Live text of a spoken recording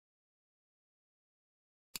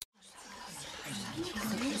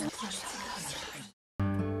What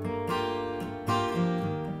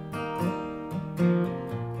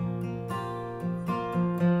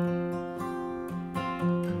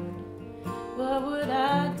would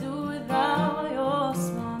I do without your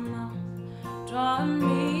small mouth? Drawing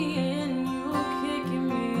me in, you kicking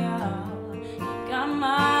me out. You got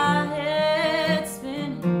my head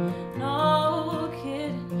spinning, no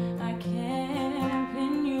kidding, I can't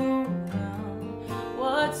pin you down.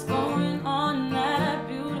 What's going on, that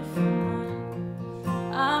beautiful mind?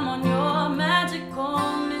 I'm on your magical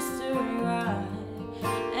mystery ride,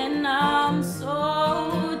 and I'm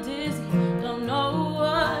so dizzy, don't know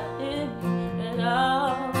what it is, but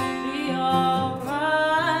I'll be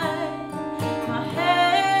alright. My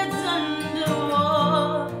head's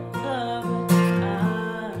underwater, but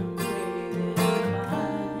I'm breathing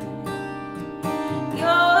fine.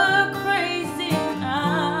 You're crazy,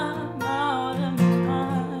 I'm out of my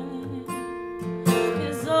mind,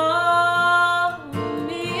 'cause all of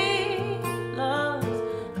me loves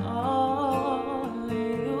all of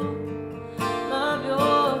you. Love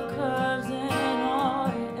your curves and all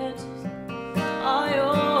your edges, all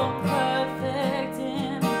your perfect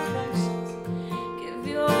imperfections. Give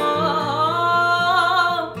your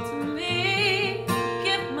all to me,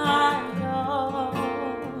 give my all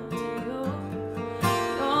to you.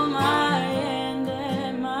 You're my end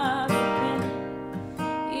and my beginning,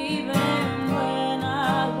 even when I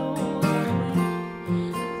lose and win.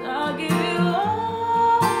 'Cause I'll give you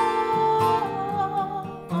all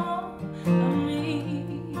of me.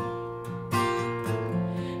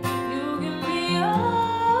 You give me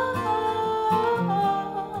all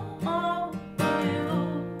of you.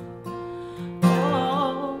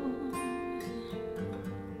 Oh,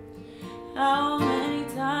 how many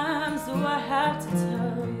times do I have to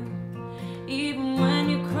tell you? Even when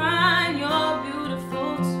you're crying, you're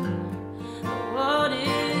beautiful too. The world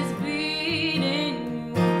is beating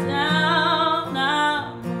you down.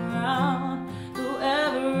 I'm around through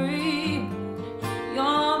every mood.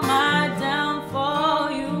 You're my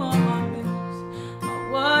downfall, you are my muse, my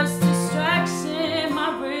worst distraction, my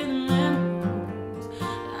rhythm and blues.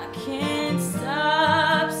 I can't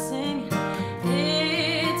stop singing,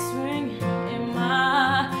 it's ringing in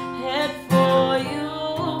my head for you.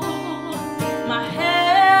 My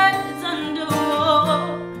head's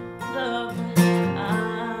underwater, but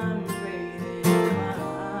I'm breathing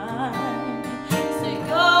fine. Say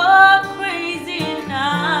you're crazy and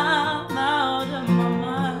I'm out of my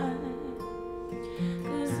mind,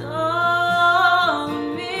 'cause all of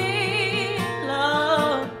me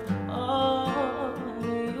love all of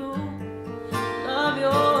you. Love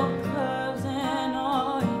your curves and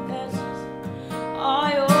all your edges, all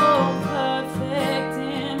your perfect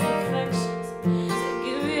imperfections. So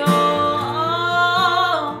give your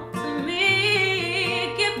all to me,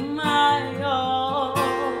 give my all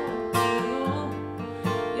to you.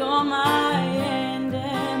 You're my end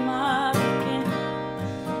and my beginning,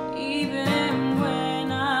 even when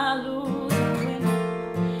I lose and win.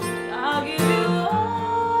 I'll give you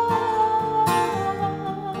all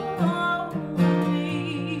of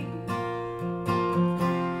me.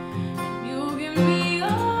 You give me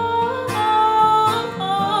all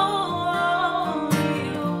of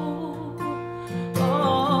you.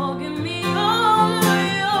 Oh, give me all of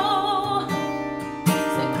you.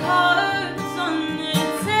 Say cards on the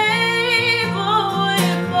table,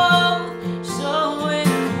 we're both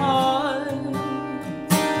showing hearts,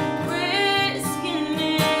 risking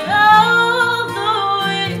it all though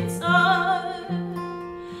it's hard.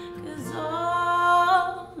 'Cause all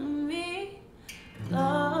of me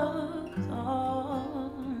loves all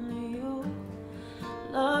of you.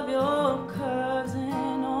 Love your curves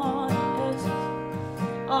and all your edges,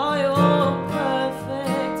 all your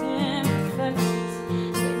perfect imperfections.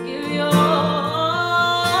 So give your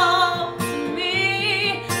all to me,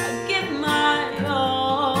 I give my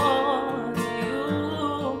all to you.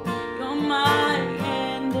 You're my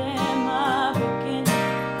end and my beginning,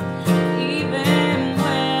 even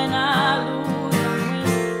when I lose and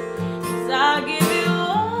win. 'Cause I give you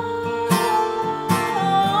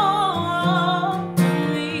all of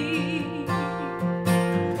me,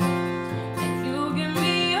 and you give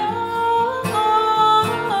me all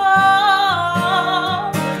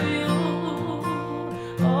of you.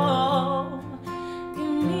 Oh,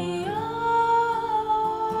 give me all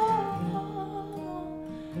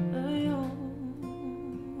of you.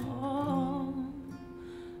 Oh,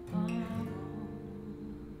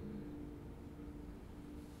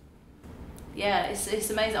 yeah, it's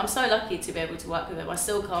amazing. I'm so lucky to be able to work with him. I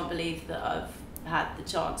still can't believe that I've had the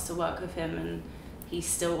chance to work with him and he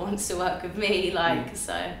still wants to work with me, like,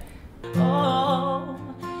 so. Oh.